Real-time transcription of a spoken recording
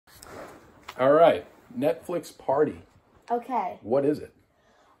All right. Netflix Party. Okay. What is it?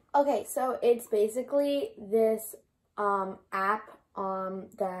 Okay, so it's basically this app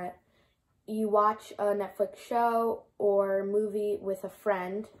that you watch a Netflix show or movie with a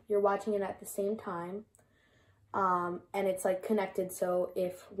friend. You're watching it at the same time. And it's like connected, so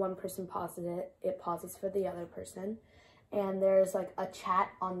if one person pauses it, it pauses for the other person. And there's like a chat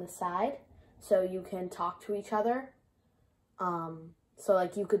on the side, so you can talk to each other. So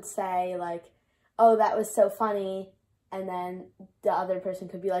like you could say like, oh, that was so funny. And then the other person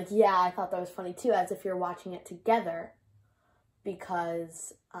could be like, yeah, I thought that was funny too, as if you're watching it together.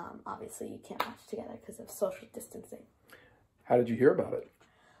 Because obviously you can't watch together because of social distancing. How did you hear about it?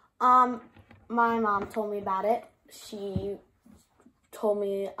 My mom told me about it. She told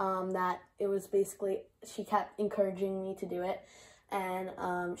me that it was basically, she kept encouraging me to do it. And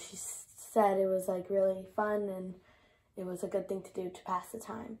she said it was like really fun and it was a good thing to do to pass the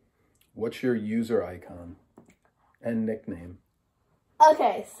time. What's your user icon and nickname?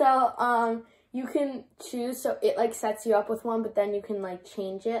 Okay, so you can choose, so it like sets you up with one, but then you can like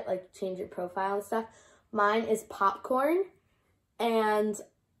change it, like change your profile and stuff. Mine is Popcorn, and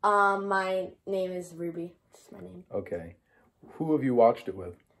my name is Ruby, which is my name. Okay. Who have you watched it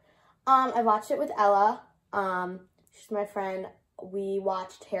with? I watched it with Ella. She's my friend. We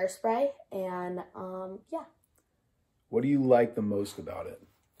watched Hairspray, and yeah. What do you like the most about it?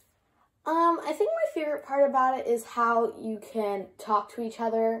 I think my favorite part about it is how you can talk to each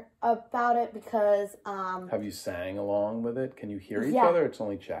other about it because Have you sang along with it? Can you hear each Yeah. other? It's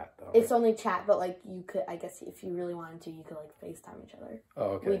only chat though. It's only chat, but like you could, I guess if you really wanted to, you could like FaceTime each other.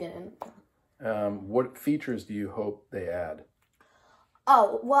 Oh, okay. We didn't. What features do you hope they add?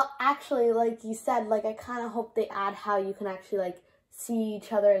 Oh, well, actually, like you said, like I kind of hope they add how you can actually like see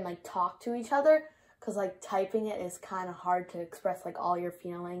each other and like talk to each other. Because, like, typing it is kind of hard to express, like, all your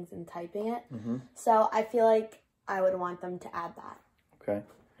feelings in typing it. Mm-hmm. So I feel like I would want them to add that. Okay.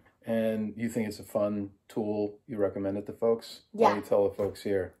 And you think it's a fun tool? You recommend it to folks? Yeah. Why don't you tell the folks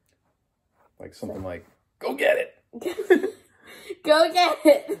here? Like something like, go get it. Go get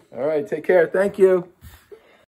it. All right. Take care. Thank you.